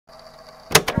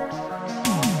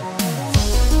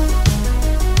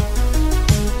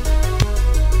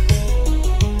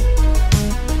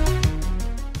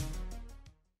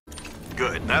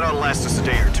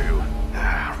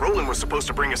supposed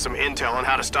to bring us some intel on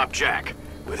how to stop Jack.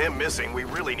 With him missing, we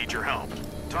really need your help.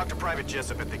 Talk to Private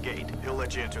Jessup at the gate. He'll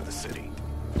let you enter the city.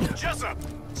 Jessup!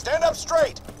 Stand up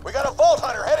straight! We got a Vault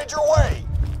Hunter headed your way!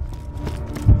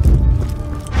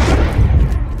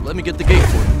 Let me get the gate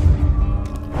for you.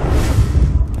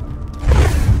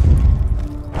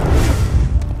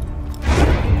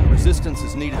 Resistance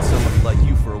has needed somebody like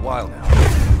you for a while now.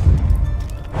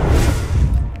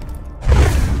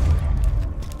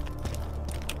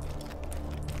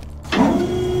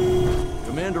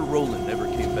 Commander Roland never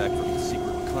came back from his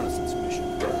secret reconnaissance mission.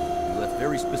 He left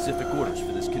very specific orders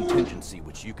for this contingency,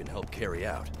 which you can help carry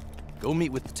out. Go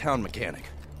meet with the town mechanic.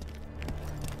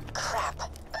 Crap.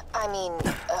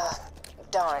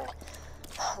 Darn.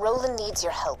 Roland needs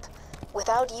your help.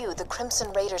 Without you, the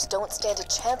Crimson Raiders don't stand a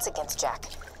chance against Jack.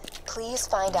 Please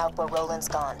find out where Roland's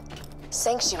gone.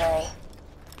 Sanctuary.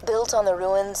 Built on the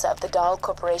ruins of the Dahl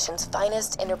Corporation's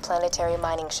finest interplanetary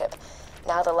mining ship.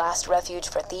 Now the last refuge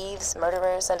for thieves,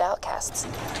 murderers, and outcasts.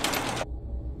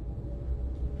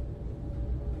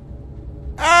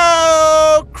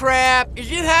 Oh, crap.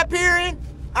 Is you Hyperion?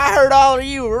 I heard all of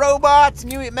you were robots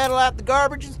and you eat metal out the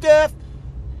garbage and stuff.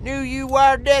 Knew you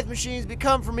wired death machines would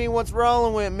come for me once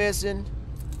Roland went missing.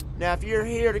 Now, if you're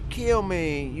here to kill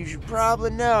me, you should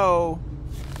probably know.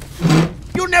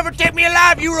 You'll never take me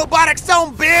alive, you robotic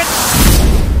son bitch!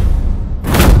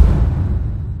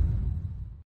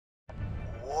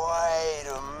 Wait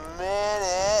a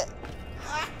minute.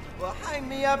 Well, hang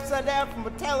me upside down from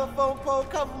a telephone pole,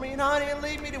 cover me in honey, and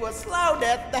lead me to a slow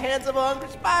death at the hands of hungry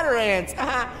spider ants.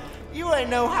 You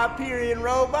ain't no Hyperion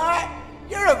robot.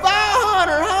 You're a Vault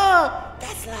Hunter, huh?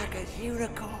 That's like a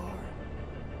unicorn.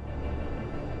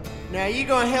 Now, you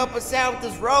gonna help us out with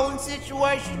this Roland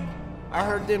situation? I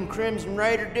heard them Crimson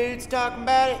Raider dudes talking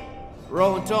about it.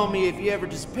 Roland told me if you ever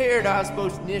disappeared, I was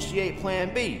supposed to initiate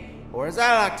Plan B, or as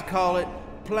I like to call it,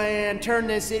 Plan Turn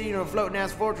this city into a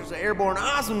floating-ass fortress of airborne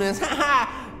awesomeness.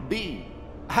 B.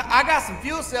 I got some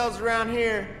fuel cells around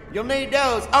here. You'll need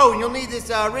those. Oh, and you'll need this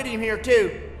iridium here,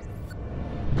 too.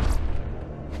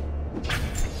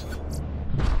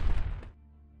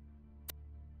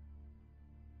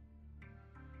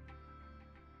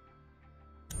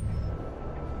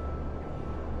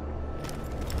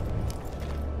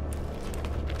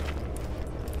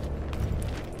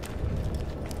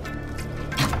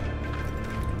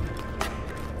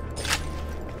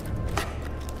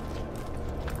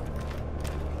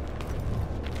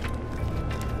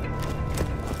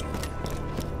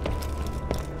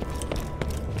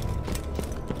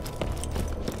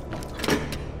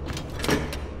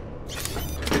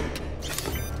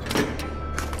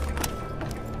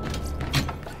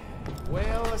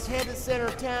 Let's head to the center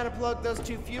of town and plug those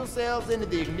 2 fuel cells into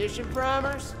the ignition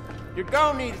primers. You're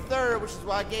gonna need a third, which is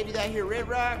why I gave you that here red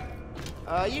rock.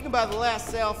 You can buy the last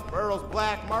cell from Earl's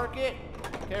black market.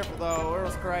 Careful though,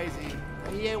 Earl's crazy.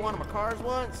 He ate one of my cars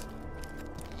once.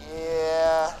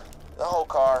 Yeah, the whole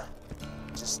car.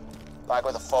 Just like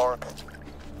with a fork.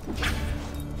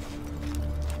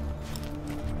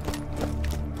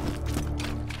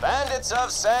 Bandits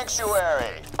of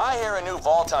Sanctuary. I hear a new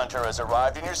Vault Hunter has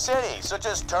arrived in your city, so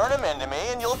just turn him into me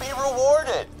and you'll be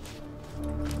rewarded.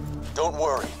 Don't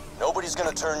worry, nobody's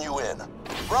gonna turn you in.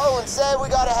 Roland said we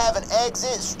gotta have an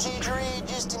exit strategy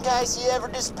just in case he ever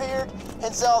disappeared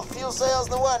and saw the fuel cells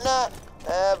and whatnot.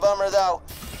 Bummer though.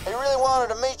 He really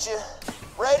wanted to meet you.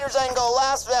 Raiders ain't gonna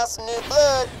last without some new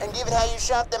blood, and given how you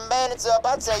shot them bandits up,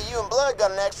 I'd say you and Blood got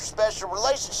an extra special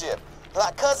relationship.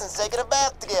 Like cousins taking a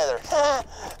bath together.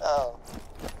 Oh.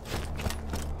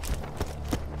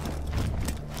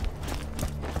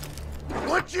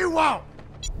 What you want?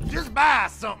 Just buy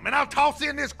something and I'll toss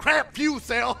in this crap fuel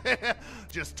cell.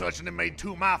 Just touching it made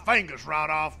 2 of my fingers rot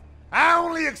off. I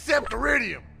only accept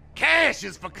iridium. Cash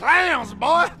is for clowns,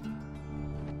 boy.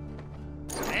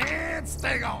 And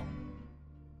stay gone.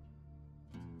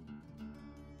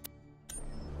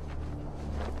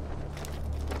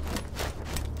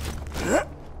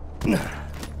 No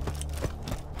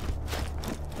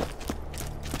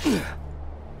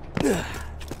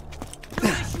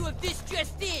issue of this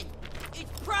just in.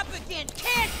 It's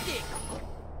propagantastic.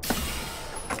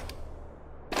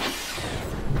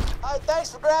 Hey, thanks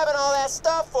for grabbing all that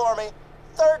stuff for me.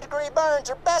 3rd-degree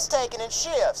burns are best taken in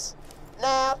shifts.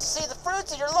 Now, to see the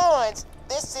fruits of your loins,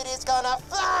 this city is gonna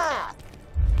fly!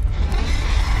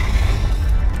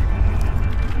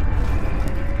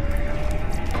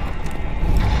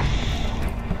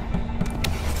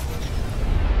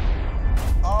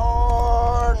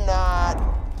 Or not.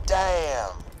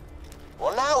 Damn.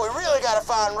 Well, now we really gotta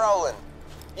find Roland.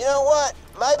 You know what?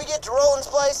 Maybe get to Roland's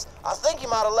place. I think he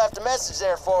might have left a message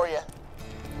there for you.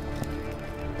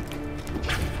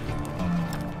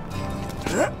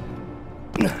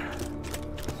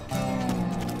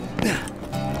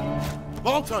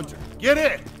 Vault Hunter, get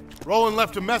in. Roland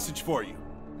left a message for you.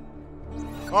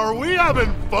 Are we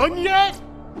having fun yet?